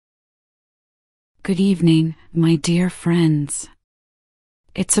Good evening, my dear friends.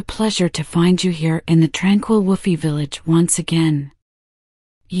 It's a pleasure to find you here in the tranquil Wufi Village once again.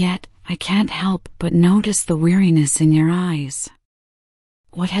 Yet, I can't help but notice the weariness in your eyes.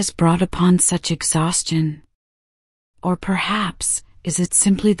 What has brought upon such exhaustion? Or perhaps, is it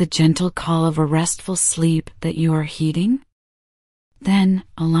simply the gentle call of a restful sleep that you are heeding? Then,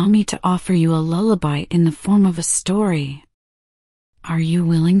 allow me to offer you a lullaby in the form of a story. Are you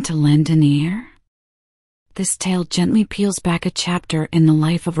willing to lend an ear? This tale gently peels back a chapter in the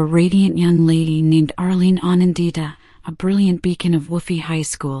life of a radiant young lady named Arline Anindita, a brilliant beacon of Wufi High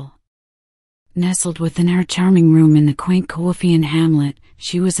School. Nestled within her charming room in the quaint Kawufian Hamlet,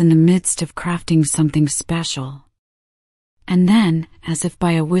 she was in the midst of crafting something special. And then, as if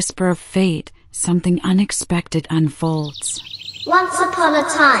by a whisper of fate, something unexpected unfolds. Once upon a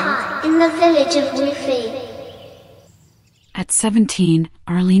time, in the village of Wufi. At 17,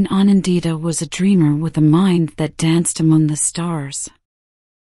 Arline Anindita was a dreamer with a mind that danced among the stars.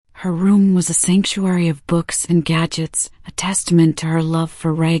 Her room was a sanctuary of books and gadgets, a testament to her love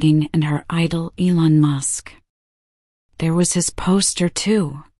for writing and her idol Elon Musk. There was his poster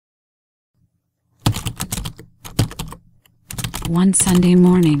too. One Sunday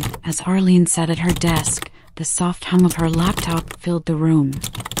morning, as Arline sat at her desk, the soft hum of her laptop filled the room.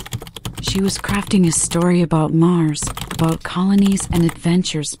 She was crafting a story about Mars, about colonies and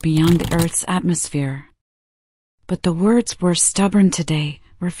adventures beyond the Earth's atmosphere. But the words were stubborn today,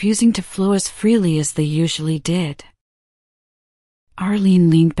 refusing to flow as freely as they usually did. Arline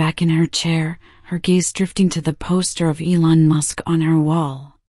leaned back in her chair, her gaze drifting to the poster of Elon Musk on her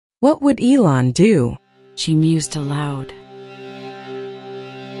wall. What would Elon do? She mused aloud.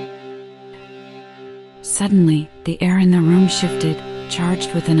 Suddenly, the air in the room shifted,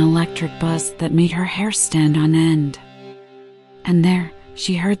 charged with an electric buzz that made her hair stand on end. And there,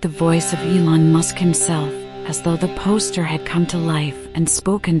 she heard the voice of Elon Musk himself, as though the poster had come to life and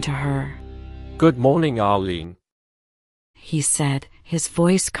spoken to her. Good morning, Arline. He said, his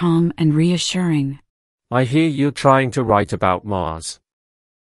voice calm and reassuring. I hear you're trying to write about Mars.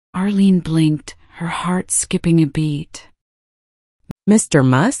 Arline blinked, her heart skipping a beat. Mr.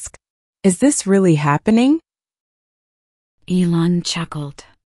 Musk? Is this really happening? Elon chuckled.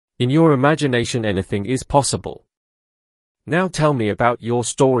 In your imagination anything is possible. Now tell me about your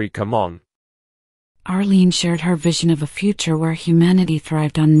story, come on. Arline shared her vision of a future where humanity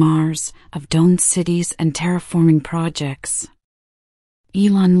thrived on Mars, of domed cities and terraforming projects.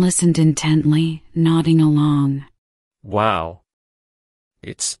 Elon listened intently, nodding along. Wow.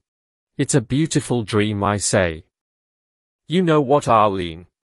 It's a beautiful dream, I say. You know what, Arline?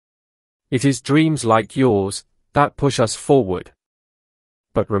 It is dreams like yours that push us forward.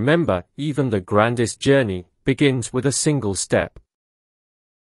 But remember, even the grandest journey begins with a single step.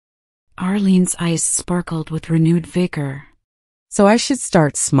 Arline's eyes sparkled with renewed vigor. So I should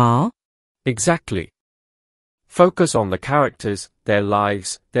start small? Exactly. Focus on the characters, their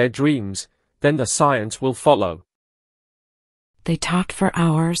lives, their dreams, then the science will follow. They talked for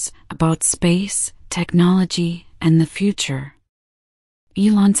hours about space, technology, and the future.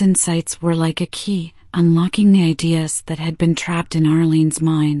 Elon's insights were like a key, unlocking the ideas that had been trapped in Arline's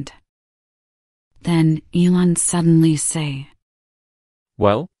mind. Then, Elon suddenly said,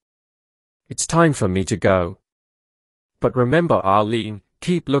 Well, it's time for me to go. But remember, Arline,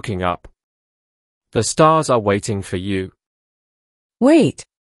 keep looking up. The stars are waiting for you. Wait,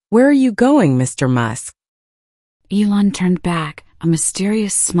 where are you going, Mr. Musk? Elon turned back, a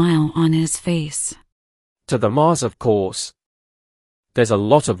mysterious smile on his face. To the Mars, of course. There's a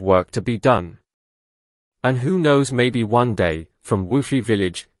lot of work to be done. And who knows, maybe one day, from Wufi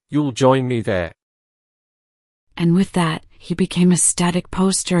Village, you'll join me there. And with that, he became a static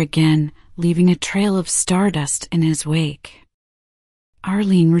poster again, leaving a trail of stardust in his wake.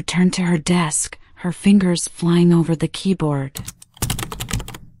 Arline returned to her desk, her fingers flying over the keyboard.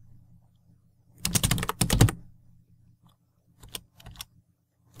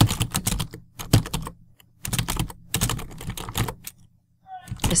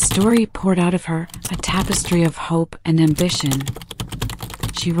 The story poured out of her, a tapestry of hope and ambition.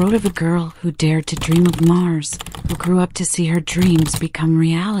 She wrote of a girl who dared to dream of Mars, who grew up to see her dreams become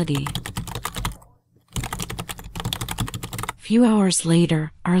reality. Few hours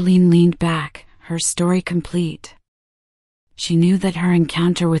later, Arline leaned back, her story complete. She knew that her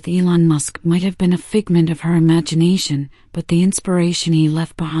encounter with Elon Musk might have been a figment of her imagination, but the inspiration he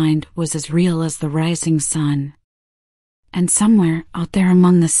left behind was as real as the rising sun. And somewhere, out there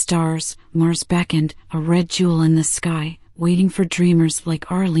among the stars, Mars beckoned, a red jewel in the sky, waiting for dreamers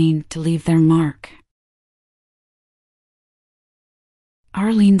like Arline to leave their mark.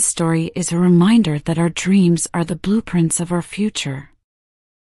 Arline's story is a reminder that our dreams are the blueprints of our future.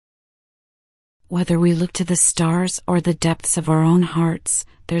 Whether we look to the stars or the depths of our own hearts,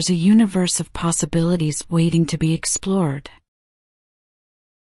 there's a universe of possibilities waiting to be explored.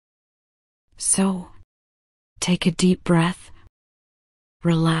 So, take a deep breath,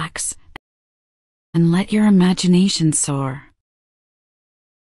 relax, and let your imagination soar.